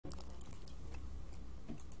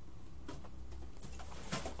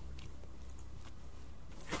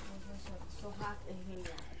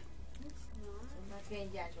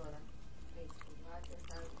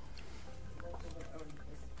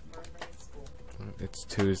It's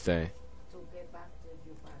Tuesday. So get back to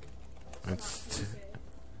your body. It's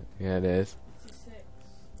yeah, it is. It's 6.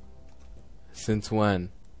 Since when?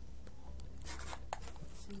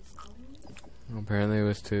 Since Apparently it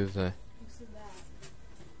was Tuesday. who said that?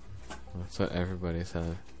 That's what everybody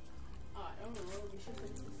said. I don't know. We should put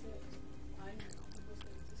it to 6. I know. People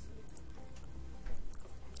said it to 6.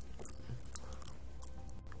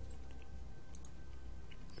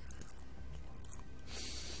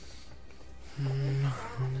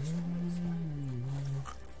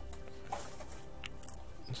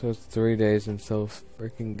 So it's 3 days until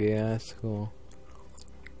freaking gay ass school.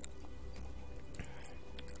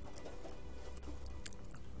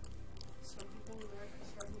 Some people in America are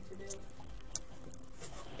starting to do.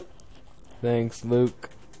 Thanks, Luke.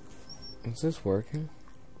 Is this working?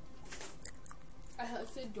 I have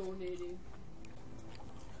said donating.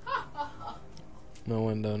 No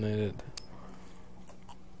one donated.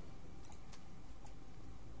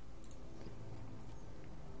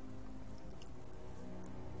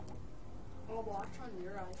 I'll watch on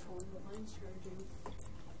your iPhone, but mine's charging.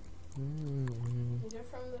 Mm-hmm. These are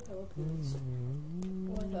from the Philippines.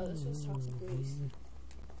 Oh, I thought this was Toxic Waste.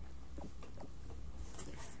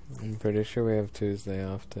 I'm pretty sure we have Tuesday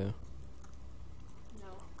off too. No.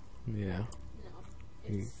 Yeah. No.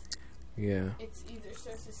 It's, Yeah. it's either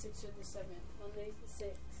starts the 6th or the 7th. Monday's the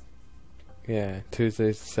 6th. Yeah.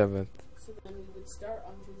 Tuesday's the 7th. So then we would start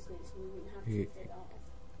on Tuesday, so we wouldn't have Ye- Tuesday off.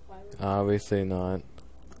 Why would Obviously not.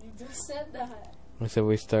 you just said that? I said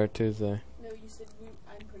we start Tuesday. No, you said we.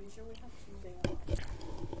 I'm pretty sure we have Tuesday off. Like,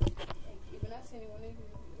 even ask anyone of your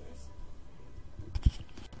viewers.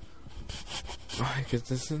 Why? Because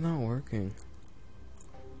this is not working.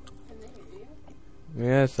 Can they hear you?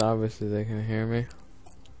 Yes, obviously they can hear me.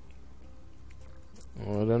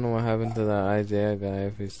 Well, I don't know what happened to that Isaiah guy,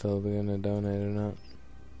 if he's still gonna donate or not.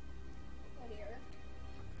 Here.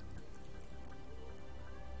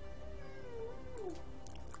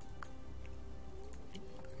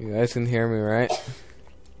 You guys can hear me, right?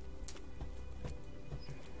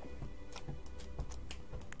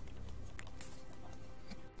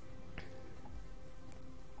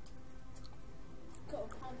 Go,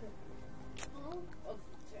 contact. Oh,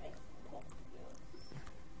 okay.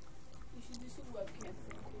 You should do some webcam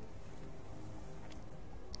thinking.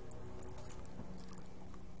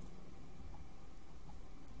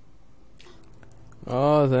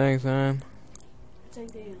 Oh, thanks, man. It's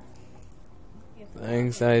Isaiah.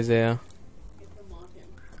 Thanks, Isaiah. Get them on him.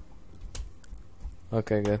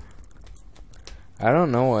 Okay, good. I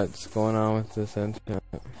don't know what's going on with this internet.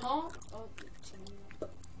 Huh? Oh,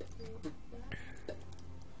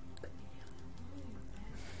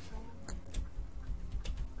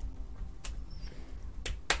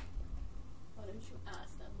 why don't you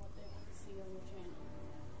ask them what they want to see on your channel?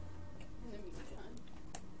 In the meantime.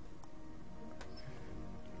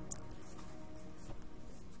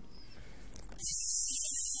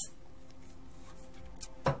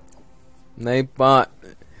 Nightbot,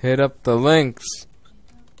 hit up the links.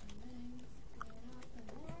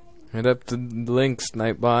 Hit up the links,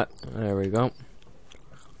 Nightbot. There we go.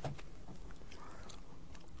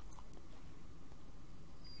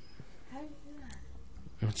 How do you do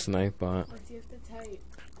that? It's Nightbot. What do you have to type?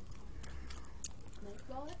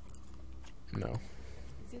 Nightbot? No.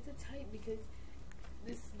 You have to type because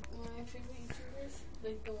this one of my favorite YouTubers,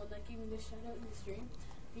 like the one that gave me the shout out in the stream,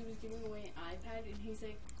 he was giving away an iPad and he's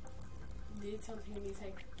like, did something and he's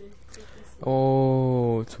like, this.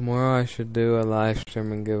 Oh, tomorrow I should do a live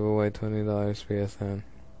stream and give away $20 PSN.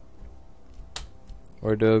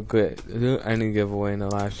 Or do any giveaway in a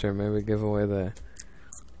live stream. Maybe give away the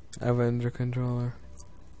Avenger controller.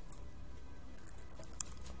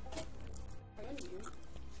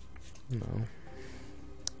 No.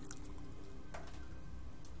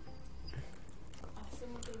 Ask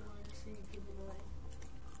them what they want to see you give it away.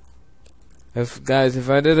 If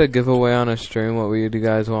I did a giveaway on a stream, what would you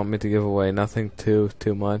guys want me to give away? Nothing too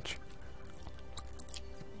much.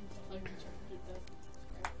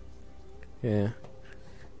 Yeah.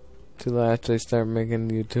 Till I actually start making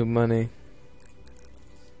YouTube money.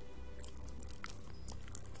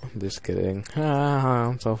 I'm just kidding.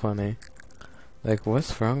 I'm so funny. Like,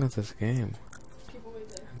 what's wrong with this game?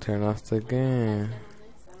 Turn off the game.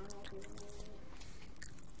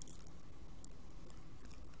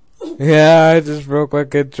 Yeah, I just broke my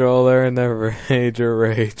controller and then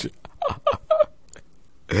rage.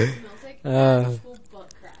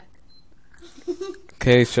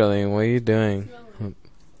 Okay, Charlene, what are you doing?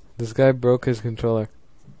 This guy broke his controller.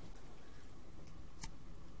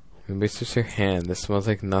 Maybe it's just your hand. This smells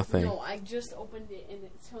like nothing. No, I just opened it and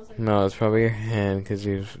it smells like... No, it's probably your hand because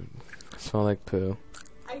you smell like poo.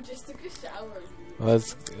 I just took a shower.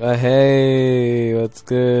 Hey, what's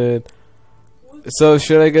good? So,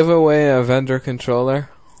 should I give away a vendor controller?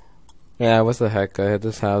 Yeah, what the heck? I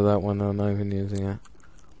just have that one. I'm not even using it.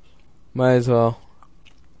 Might as well.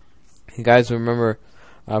 You guys remember,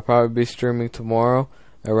 I'll probably be streaming tomorrow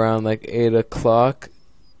around like 8 o'clock.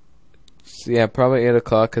 Yeah, probably 8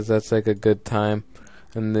 o'clock because that's like a good time.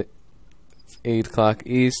 And it's 8 o'clock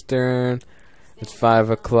Eastern. It's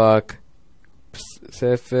 5 o'clock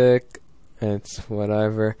Pacific. It's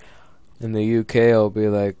whatever. In the UK, it'll be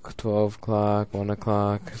like 12 o'clock, 1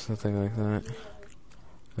 o'clock, something like that.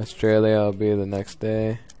 Australia, it'll be the next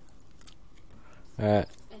day. Alright.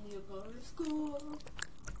 And you go to school.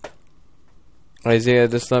 Isaiah,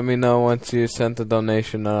 just let me know once you sent the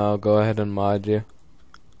donation and I'll go ahead and mod you.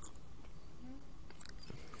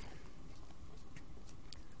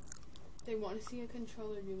 They want to see a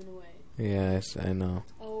controller given away. Yes, I know.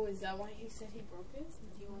 Oh, is that why he said he broke it?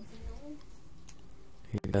 Do you want to know?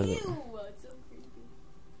 He doesn't. Ew, it's so creepy.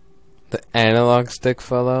 The analog stick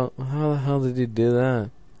fell out? How the hell did you do that?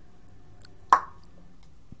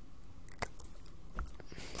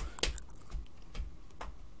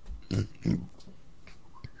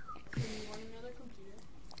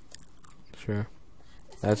 Sure.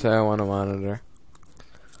 That's why I want a monitor.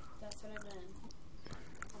 That's what I meant.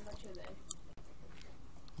 How much are they?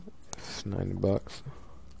 It's $90.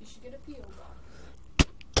 You should get a P.O.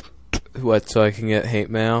 box. What, so I can get hate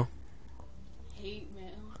mail? Hate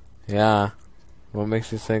mail? Yeah. What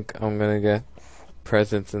makes you think I'm gonna get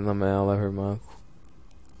presents in the mail every month?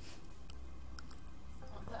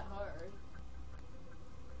 Not that hard.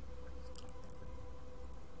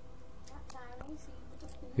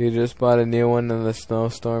 You just bought a new one in the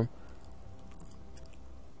snowstorm?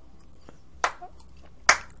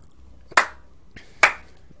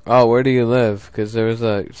 Oh, where do you live? Because there was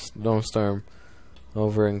a snowstorm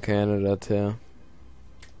over in Canada too.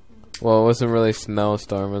 Well, it wasn't really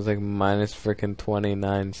snowstorm. It was like minus freaking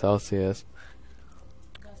 29 Celsius.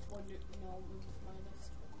 That's no, it was minus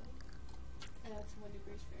 20. That's 1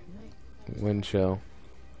 degrees Fahrenheit. Wind chill.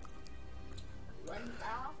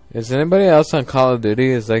 Is anybody else on Call of Duty?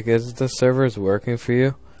 Is the servers working for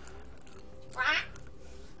you? Sorry.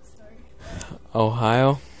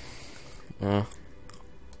 Ohio? Yeah,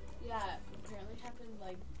 apparently happened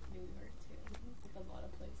like New York too. Like a lot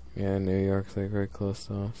of places. Yeah, New York's like very close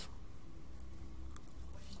to us.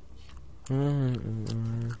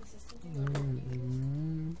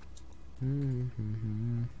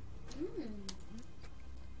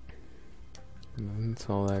 It's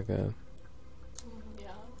all that good. Yeah.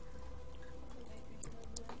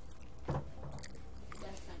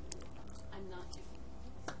 I'm not.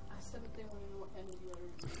 I said that they want to know what energy are.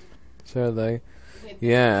 So like,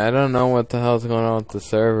 yeah, I don't know what the hell's going on with the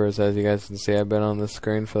servers. As you guys can see, I've been on the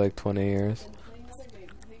screen for like 20 years. Play another game.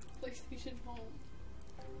 Play PlayStation Home.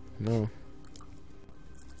 No.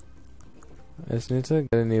 I just need to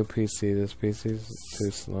get a new PC. This PC's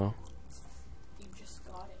too slow. You just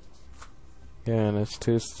got it. Yeah, and it's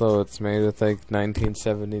too slow. It's made with like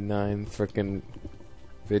 1979 frickin'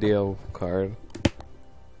 video card.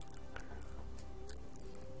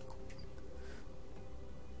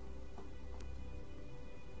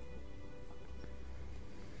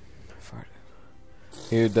 I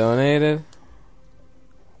farted. You donated?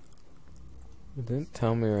 You didn't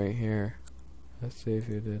tell me right here. Let's see if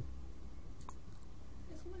you did.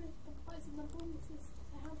 This one is the price of the bonuses.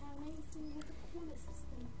 How amazing with the bonus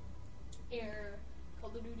system. Air, Call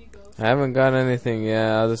of Duty Ghost. I haven't got anything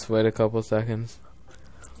yet. I'll just wait a couple seconds.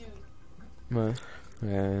 Dude.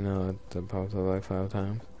 Yeah, I know. It popped up like 5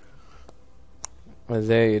 times.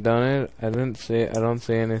 Isaiah, you donated? I don't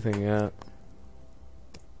see anything yet.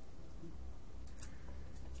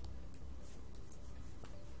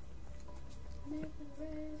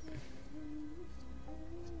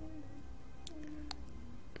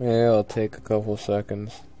 Yeah, it'll take a couple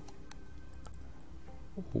seconds.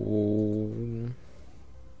 Ooh.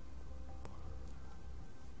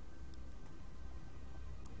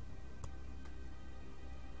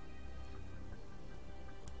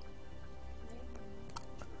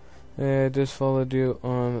 Yeah, I just followed you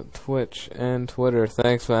on Twitch and Twitter.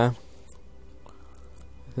 Thanks, man.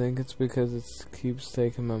 I think it's because it keeps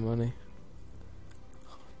taking my money.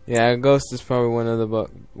 Yeah, Ghost is probably one of the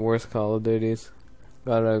worst Call of Duties.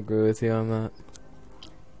 Gotta agree with you on that.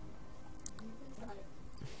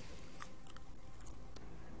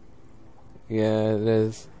 Yeah, it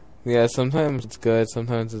is. Yeah, sometimes it's good,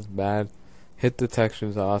 sometimes it's bad. Hit detection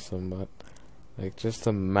is awesome, but like just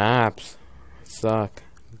the maps suck.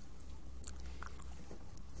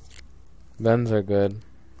 Guns are good.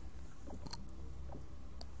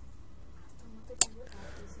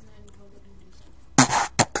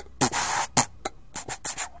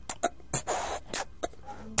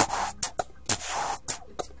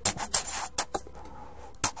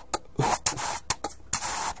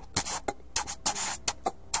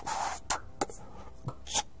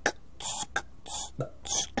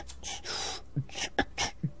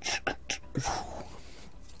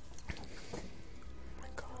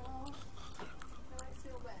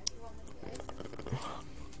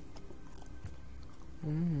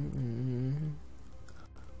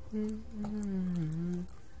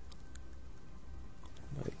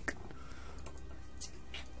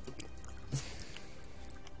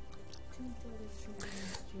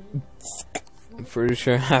 I'm pretty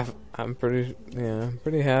sure I'm pretty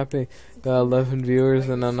happy. Got 11 viewers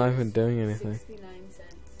and I'm not even doing anything. 69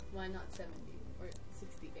 cents. Why not 70 or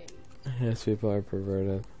 68? Yes, people are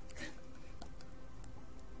perverted.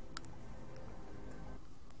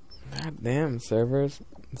 God damn, servers.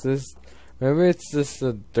 Maybe it's just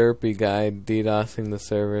a derpy guy DDoSing the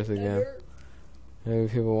servers again. Maybe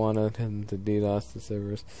people wanted him to DDoS the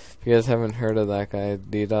servers. If you guys haven't heard of that guy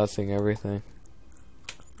DDoSing everything.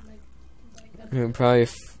 He probably,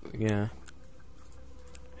 yeah.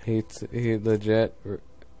 He legit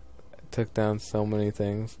took down so many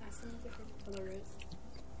things.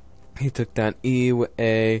 He took down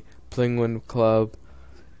EA, Penguin Club,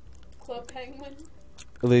 Penguin,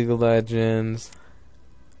 League of Legends,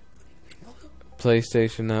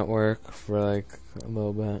 PlayStation Network for like a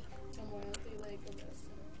little bit.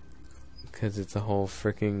 Because it's a whole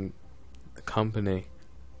freaking company.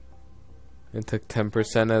 It took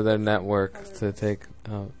 10% of their network to take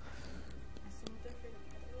out.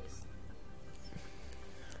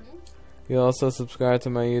 You also subscribe to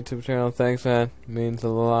my YouTube channel. Thanks, man. Means a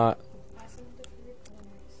lot.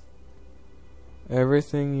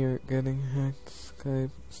 Everything you're getting hacked.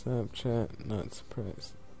 Skype, Snapchat, not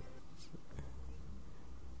surprised.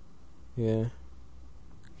 Yeah.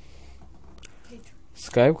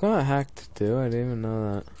 Skype got hacked too. I didn't even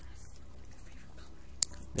know that.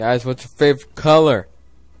 Guys, what's your favorite color?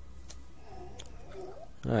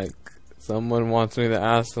 Like, someone wants me to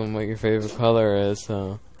ask them what your favorite color is,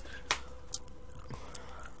 so.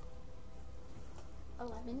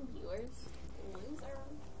 11 viewers.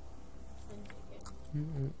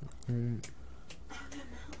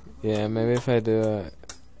 Yeah, maybe if I do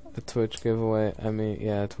a Twitch giveaway,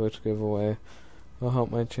 a Twitch giveaway, it'll help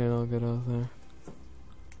my channel get out there.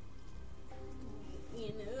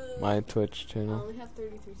 My Twitch channel. I only have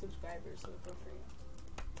 33 subscribers, so feel free.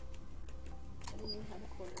 I don't even have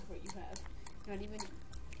a quarter of what you have. Not even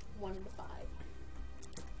 1 to 5.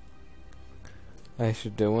 I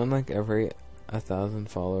should do one like every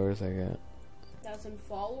 1,000 followers I get. 1,000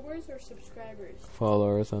 followers or subscribers?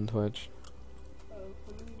 Followers on Twitch. Oh,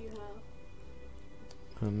 how many do you have?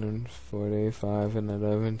 145 and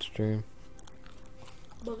 11 stream.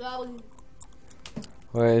 Bagali.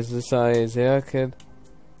 Wait, is this Isaiah kid?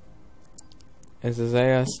 Is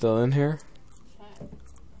Isaiah still in here?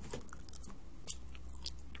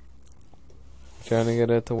 Trying to get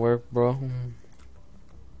it to work, bro?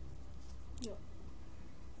 Yep.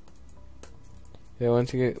 Yeah,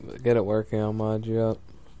 once you get it working, I'll mod you up.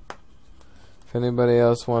 If anybody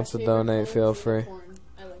else wants to donate, feel free.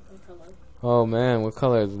 I like the color. Oh man, what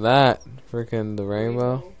color is that? Freaking the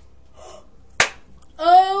rainbow?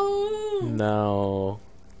 Oh! No.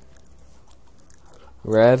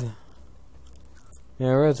 Red?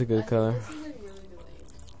 Yeah, red's a good color.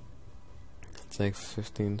 It's like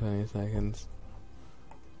 15-20 seconds.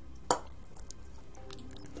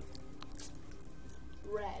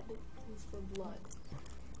 Red is for blood.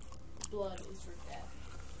 Blood is for death.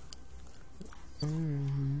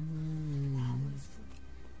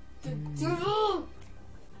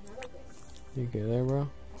 You get there, bro?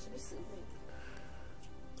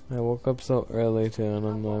 I woke up so early too, and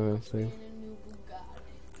I'm not even asleep.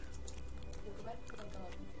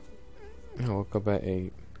 I woke up at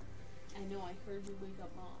 8. I know, I heard you wake up,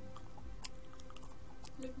 Mom.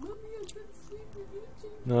 Like, Mommy, I've been sleeping.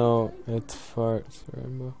 No, it's farts,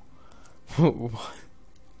 Rainbow. What?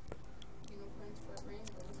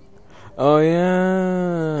 Oh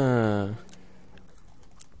yeah.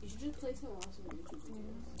 You should just play some awesome YouTube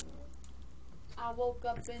videos. I woke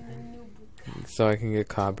up in a new Bugatti. So I can get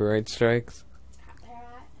copyright strikes?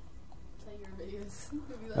 Play your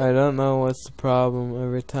videos. I don't know what's the problem.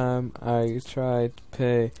 Every time I try to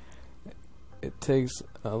pay, it takes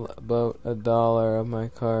about $1 of my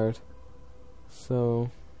card.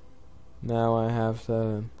 So now I have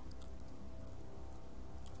 7.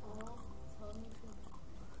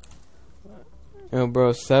 You know,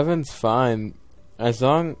 bro, 7's fine. As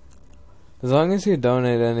long as you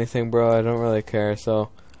donate anything, bro, I don't really care. So,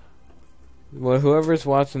 whoever's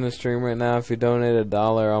watching the stream right now, if you donate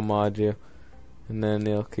 $1, I'll mod you. And then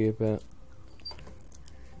you'll keep it.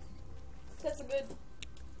 That's a good.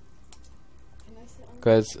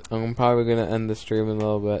 Because I'm probably going to end the stream in a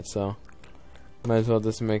little bit, so might as well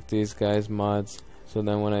just make these guys mods. So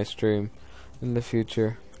then when I stream in the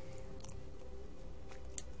future.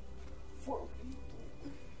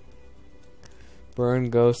 Burn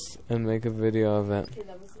ghosts and make a video of it. Okay,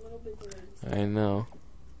 that was a little bit weird. I know.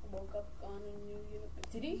 I woke up on a new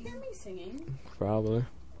unicorn. Did he hear me singing? Probably.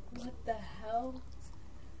 What the hell?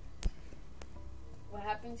 What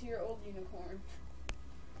happened to your old unicorn?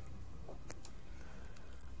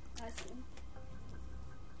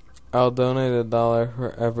 I'll donate $1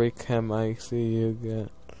 for every chem I see you get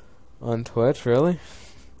on Twitch. Really?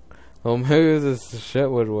 Well, maybe this shit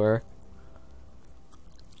would work.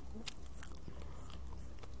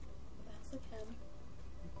 That's a chem.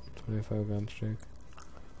 25 gun streak.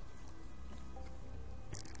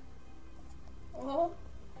 Oh.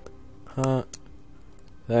 Huh.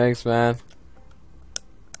 Thanks, man.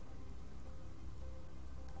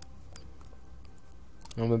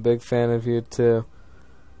 I'm a big fan of you too.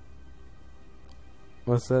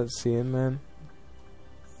 What's that, seeing man?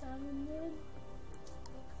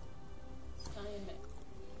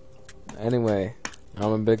 Anyway,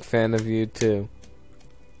 I'm a big fan of you too.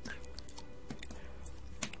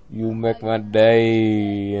 You make my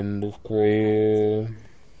day in this crib.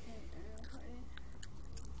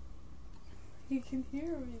 You can hear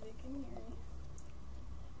me, they can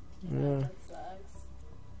hear me. Yeah. That sucks.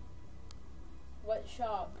 What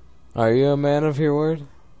shop? Are you a man of your word?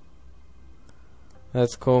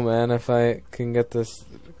 That's cool, man. If I can get this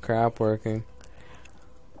crap working.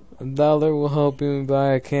 $1 will help you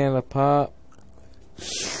buy a can of pop.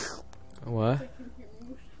 What? I can hear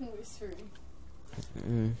me whispering.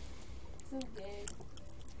 Mm. It's okay.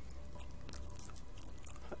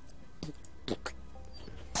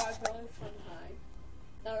 $5 from high.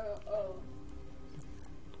 No, oh.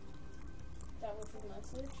 That was his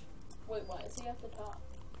message? Wait, why is he at the top?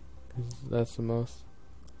 'Cause that's the most.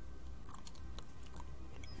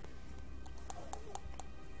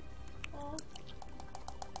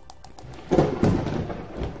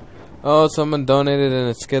 Oh, someone donated and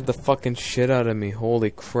it scared the fucking shit out of me. Holy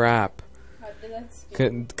crap. How did that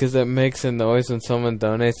scare you? Because it makes a noise when someone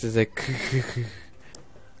donates. It's like...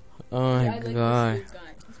 oh my Yeah, I like god. this guy.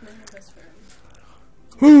 He's my best friend.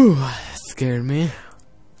 Whew, that scared me.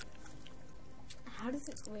 How does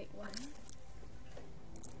it... Wait, what?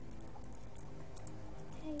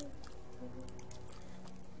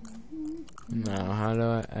 Now, how do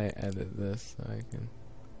I edit this so I can...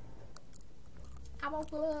 I'm gonna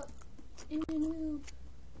pull up. Who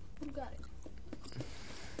got it?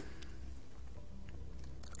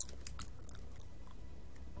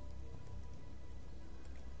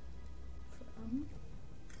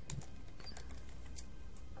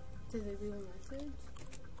 Did they leave a message?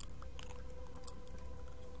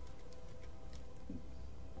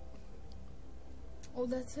 Oh,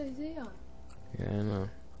 that's Isaiah. Yeah, I know.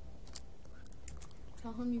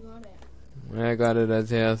 Tell him you got it. I got it,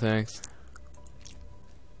 Isaiah, thanks.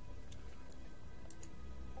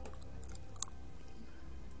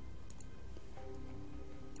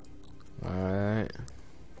 Alright.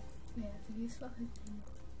 We have to use fucking thing.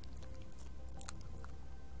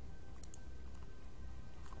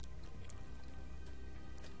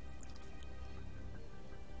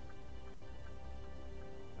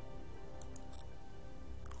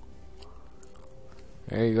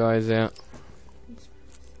 There you go, Isaiah.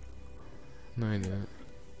 No, I didn't.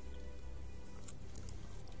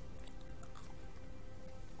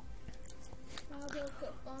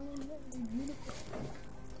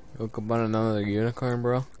 Woke up on another unicorn,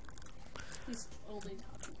 bro. He's only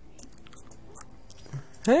talking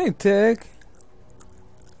to me. Hey, Tick.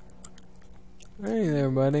 Hey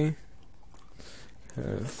there, buddy.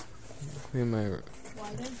 Clean my...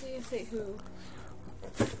 Why don't they say who?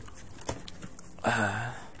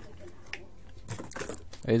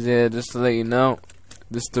 Isaiah, just to let you know,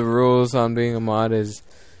 just the rules on being a mod is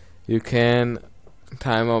you can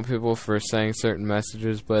time out people for saying certain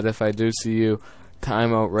messages, but if I do see you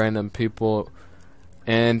time out random people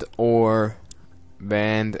and or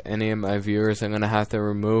banned any of my viewers, I'm gonna have to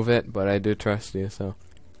remove it, but I do trust you, so.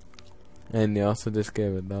 And you also just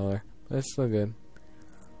gave $1. That's still good.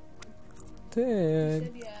 You Did.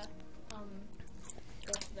 said yeah.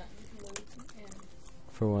 Go to that and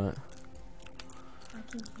For what? I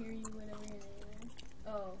can hear you whatever your name is.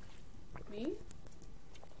 Oh. Me?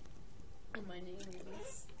 Oh, my name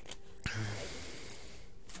is...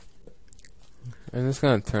 I'm just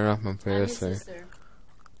gonna turn off my I'm playlist his thing. sister.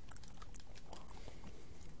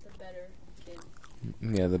 The better kid.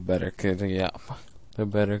 Yeah, the better kid, yeah. The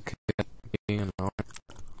better kid being an honor.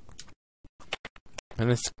 I'm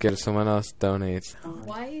just scared someone else donates.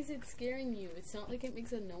 Why is it scaring you? It's not like it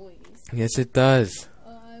makes a noise. Yes, it does.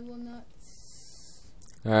 I will not...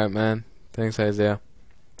 Alright, man. Thanks, Isaiah.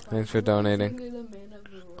 Thanks for donating. You're the man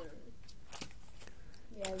of your word.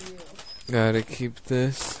 Yeah, you. Gotta keep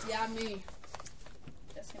this. Yeah, me.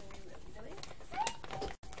 That's gonna be really silly.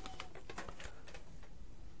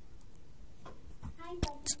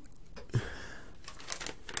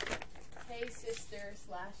 Hey, sister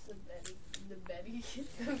slash the Betty, the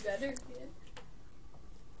better kid.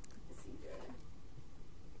 See there.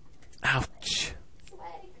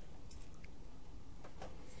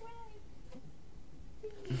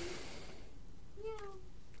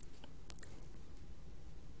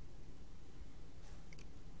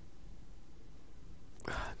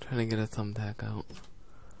 trying to get a thumbtack out.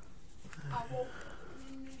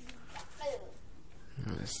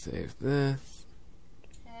 I'm gonna save this.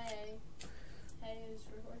 Hey. Hey is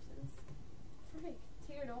for horses. Frick.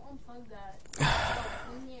 Here, don't unplug that.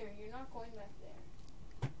 Oh, in here. You're not going back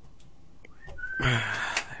there.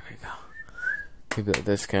 There we go. Give it a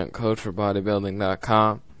discount code for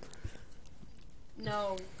bodybuilding.com.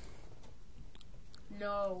 No.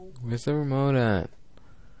 No. Where's the remote at?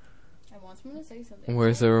 I want someone to say something.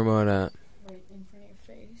 Where's the remote at? Right in front of your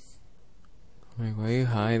face. Like, why are you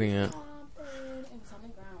hiding it? It was on the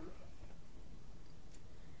ground.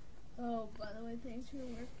 Oh, by the way, thanks for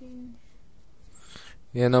working.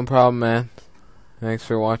 Yeah, no problem, man. Thanks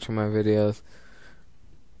for watching my videos.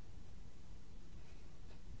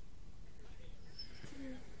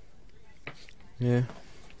 Yeah.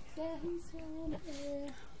 Yeah, he's on air.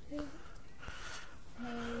 Hey,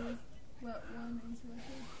 what one is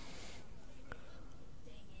working?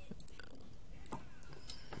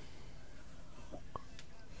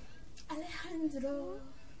 Alejandro.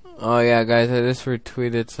 Oh yeah, guys, I just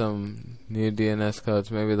retweeted some new DNS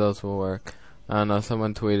codes. Maybe those will work. I don't know,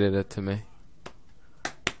 someone tweeted it to me.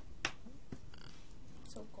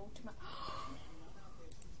 So go to my...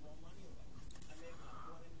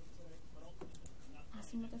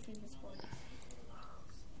 Ask him what their favorite sport is.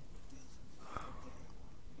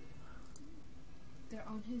 They're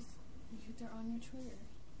on his... They're on your Twitter.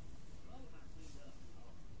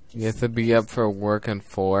 You have to be up for work in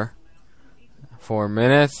 4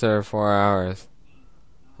 minutes or 4 hours?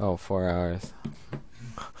 Oh, 4 hours.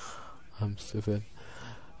 I'm stupid.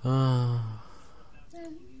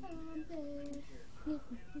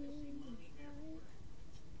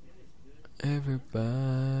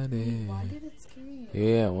 Everybody. Why did it scare you?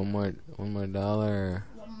 Yeah, one more dollar.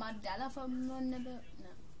 One more dollar for one never. No,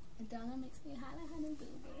 a dollar makes me holla, honey, boo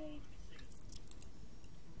boo.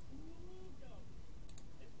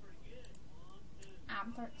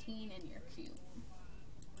 I'm 13 and you're cute.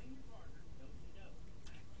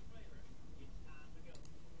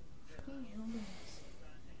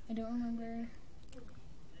 I don't remember.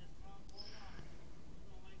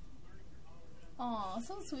 Aw,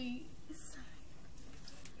 so sweet.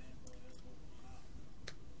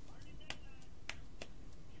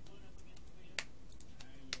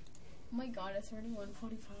 Oh my god, it's already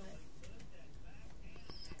 1:45.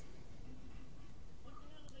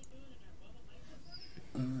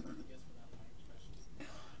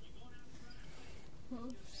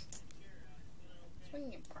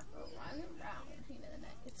 Swing your partner around and round. Hey, no,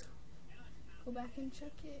 it's go back and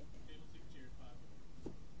check it.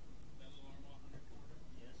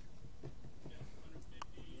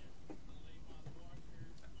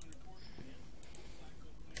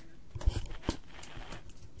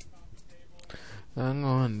 I'm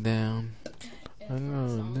going down. Yeah, I'm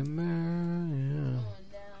going to mirror. going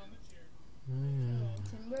down.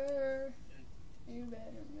 Timber, you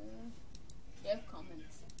better move. You have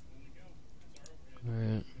comments.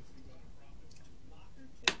 Alright.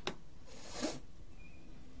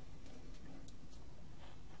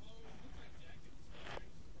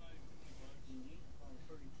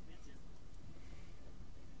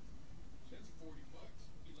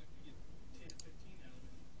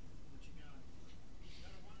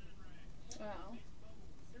 Wow.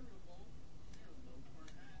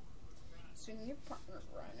 Swing your partner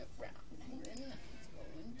around and round, and then it's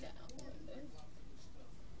going down.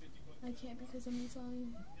 I can't because I'm sorry.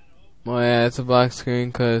 Oh yeah, it's a black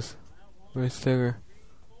screen cause where's Tigger?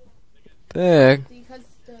 Tig. Because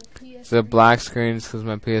the PS3 It's a black screen because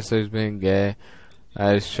my PS3 is being gay.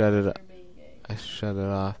 I just shut it. I shut it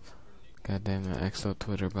off. God damn it! I exo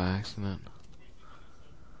Twitter by accident.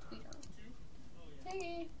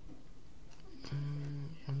 Hey,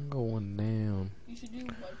 I'm going down. you should do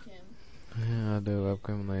webcam. Yeah, I'll do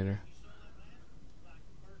webcam later.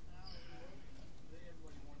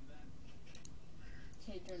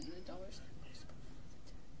 Okay, during the dollars.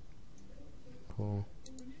 Cool.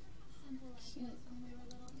 Cute.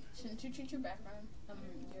 Shouldn't you treat your background, your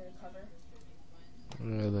cover?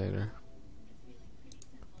 Later.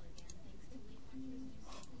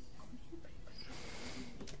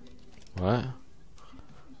 What?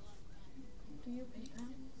 Do your PayPal?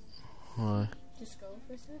 Why? Just go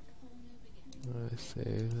for a sec. I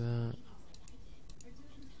save that.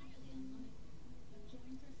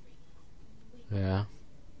 Yeah.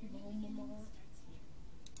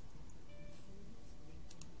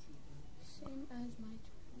 Same as my.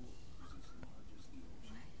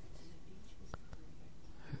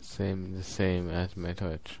 The same as my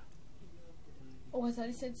Twitch. Oh, I thought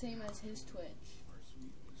he said same as his Twitch.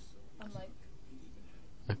 I'm like,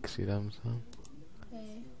 I can see them, so.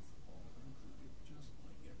 hey.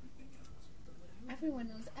 Everyone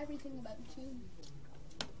knows everything about you.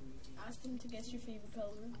 Ask them to guess your favorite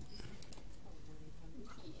color.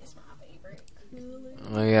 It's my favorite color.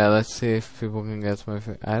 Oh yeah, let's see if people can guess my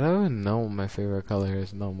favorite. I don't even know what my favorite color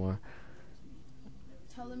is no more.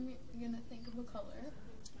 Tell them you're gonna think of a color.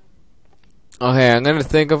 Okay, I'm gonna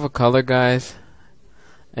think of a color, guys,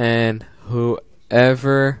 and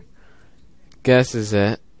whoever guesses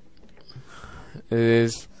it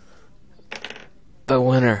is the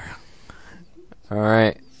winner.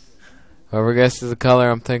 Alright. Whoever guesses the color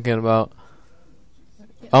I'm thinking about.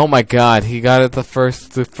 Oh my god, he got it the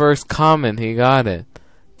first comment, he got it.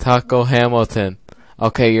 Taco Hamilton.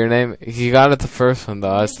 Okay, your name, he got it the first one though.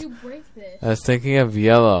 Why did you break this? I was thinking of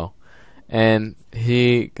yellow. And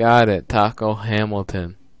he got it, Taco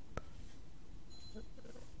Hamilton.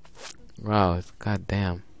 Wow, it's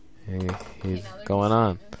goddamn. He's going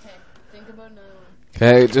on. Okay, think about another one.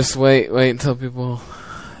 Okay, just wait until people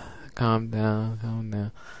calm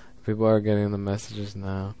down. People are getting the messages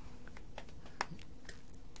now.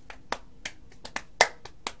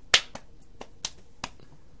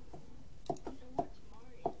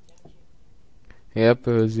 Yep,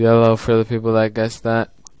 it was yellow for the people that guessed that.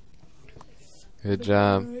 Good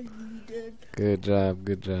job. Good job.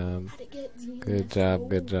 Good job. Good job.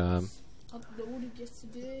 Good job. Uploaded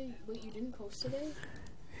yesterday. Wait, you didn't post today?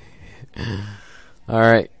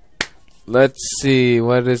 Alright. Let's see.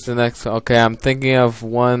 What is the next one? Okay, I'm thinking of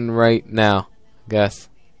one right now. Guess.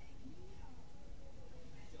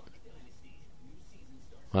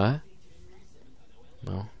 What?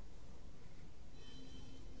 No.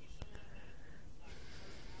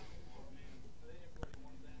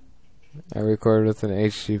 I record with an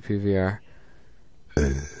HD PVR.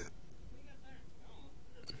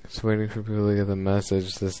 Just waiting for people to get the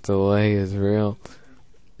message. This delay is real.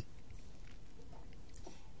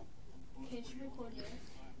 Can't you record this?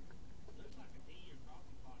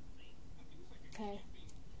 Okay.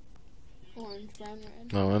 Orange, brown,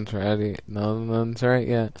 red. No one's ready. No one's right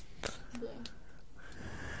yet. Blue.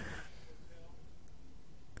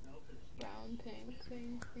 Brown, pink,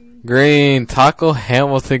 green. Green. Taco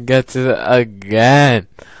Hamilton gets it again.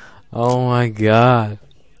 Oh my god.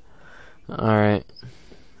 Alright.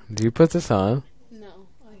 Do you put this on? No,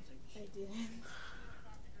 I didn't.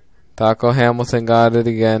 Taco Hamilton got it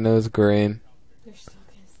again. It was green. They're so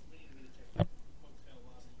good.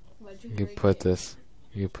 Why'd you You break put it? this.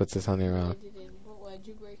 You put this on your I own. didn't, but why'd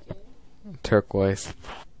you break it? Turquoise.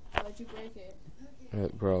 Why'd you break it?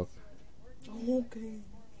 It broke. Okay.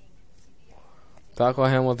 Taco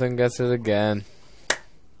Hamilton gets it again.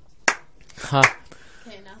 Ha.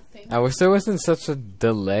 Okay, now think. I wish there wasn't such a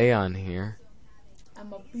delay on here.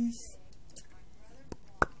 I'm a beast.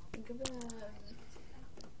 Think of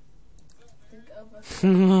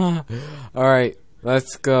a... Alright,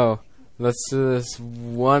 let's go. Let's do this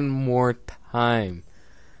one more time.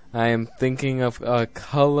 I am thinking of a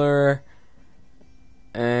color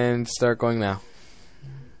and start going now.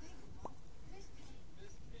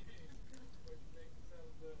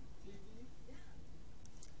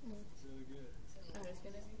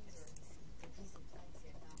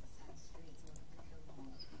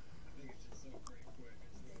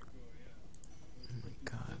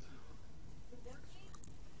 God.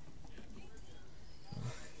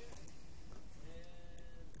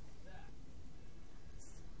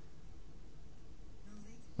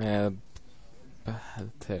 Man, the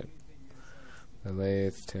delay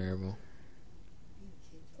is terrible.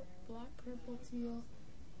 Black, purple, teal,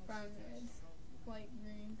 brown, red, white,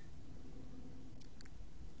 green.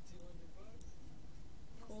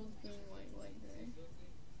 Gold, green, white, gray.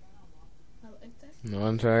 I like that. No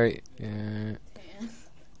one's right. Yeah. Tan.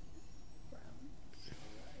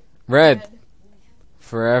 Red.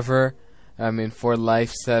 Forever. I mean, for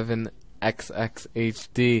life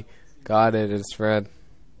 7XXHD. Got it. It's red.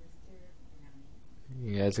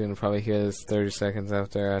 You guys are gonna probably hear this 30 seconds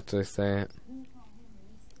after I actually say it.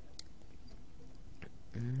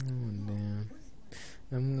 I'm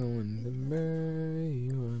going to bury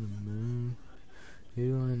you on the moon.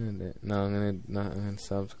 You wanna do? No, I'm gonna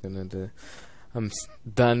stop. I'm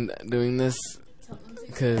done doing this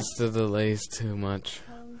because the delay's too much.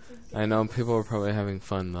 I know people are probably having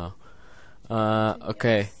fun though.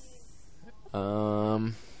 Okay.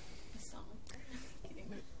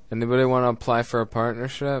 Anybody want to apply for a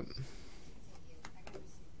partnership?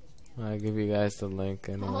 I'll give you guys the link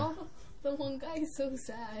anyway. Oh, the one guy is so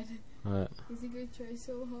sad. What? He's gonna try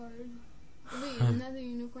so hard. Wait, isn't that the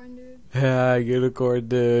unicorn dude? Yeah, unicorn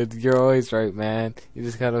dude. You're always right, man. You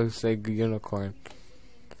just gotta say unicorn.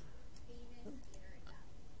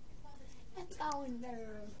 It's going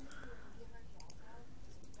there.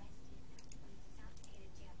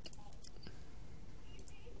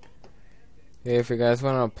 Hey, if you guys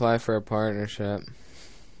want to apply for a partnership,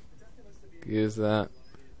 use that.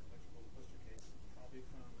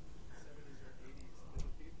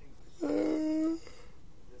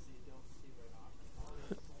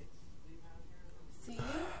 See?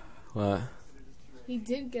 What? He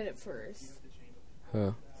did get it first.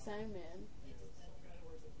 Who? Simon.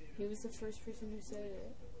 He was the first person who said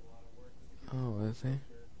it. Oh, was he?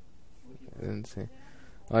 I didn't see.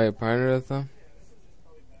 Oh, you partnered with them?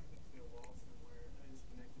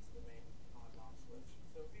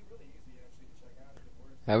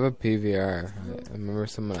 I have a PVR. I remember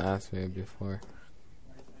someone asked me before.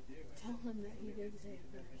 Tell him that he did say it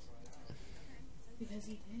first. Because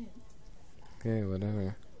he did. Okay,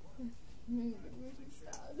 whatever.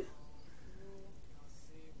 Sad.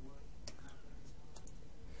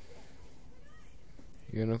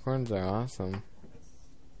 Unicorns are awesome.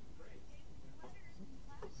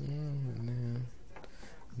 Oh, man.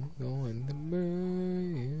 I'm going to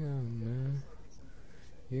burn. You got man.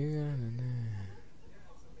 You got man.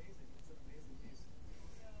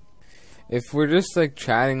 If we're just like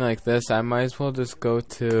chatting like this, I might as well just go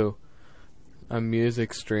to a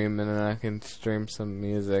music stream and then I can stream some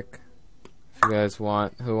music. If you guys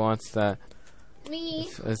want, who wants that? Me.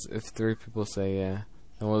 If 3 people say yeah,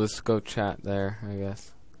 then we'll just go chat there, I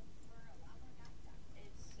guess.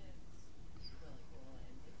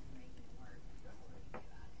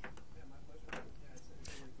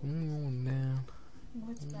 Down.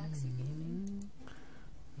 What's backseat gaming?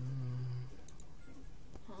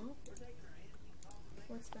 Huh?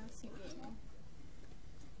 What's backseat gaming?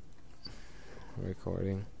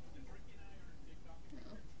 Recording.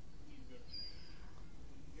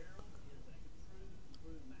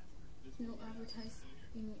 No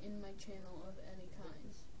advertising in my channel of any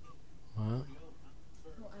kind. What?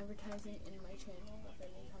 No advertising in my channel of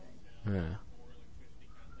any kind. Yeah.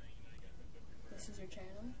 This is your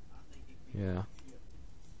channel? Yeah.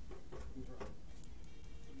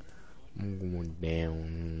 I'm going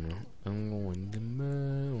down. I'm going down.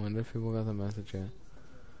 I wonder if people got the message yet.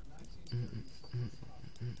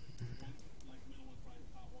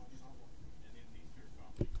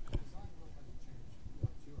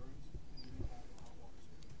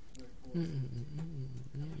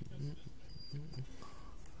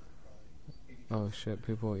 Oh shit,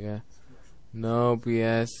 people, yeah. Nope,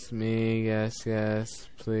 yes, me, yes, yes,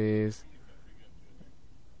 please.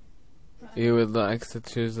 You would like to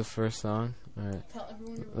choose the first song? Alright.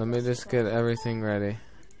 Let me just get everything ready.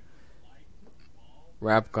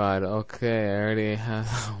 Rap God, okay, I already have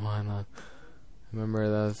that one on. Remember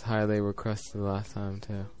that was highly requested last time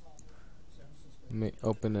too. Let me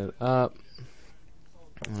open it up.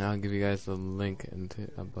 And I'll give you guys the link into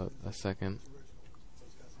about a second.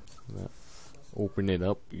 Open it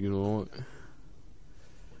up, you know.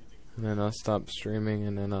 And then I'll stop streaming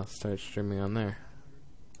and then I'll start streaming on there.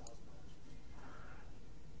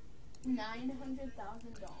 $900,000.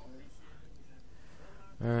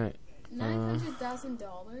 Alright.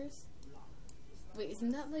 $900,000? Wait,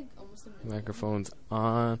 isn't that like almost a million? Microphone's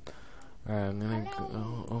on. Alright, I'm gonna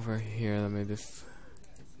go over here. Let me just.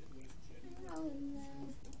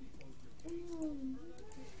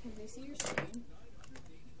 Can they see your screen?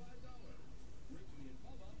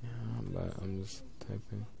 Yeah, but I'm just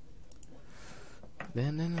typing.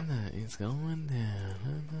 It's going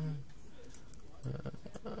down.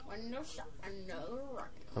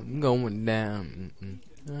 I'm going down.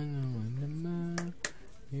 I'm going down.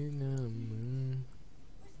 You know.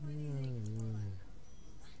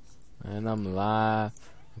 And I'm live.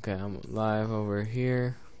 Okay, I'm live over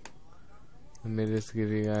here. Let me just give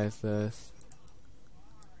you guys this.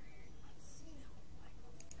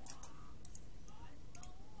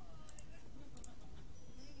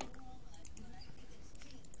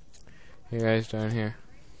 Hey guys, down here.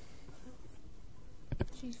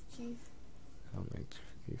 Chief. I don't like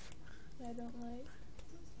Chief. I don't like.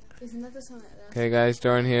 Isn't that the song that? Okay, guys,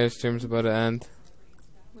 down here. Stream's about to end.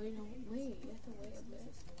 Wait, no, wait. You have to wait a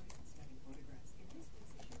bit.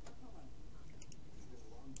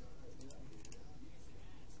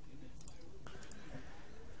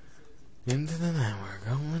 Into the night, we're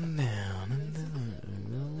going down. Into the night,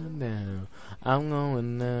 we're going down. I'm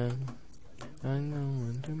going down. I'm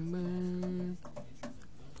going to burn.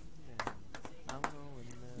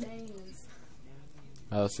 Dance.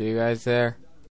 I'll see you guys there.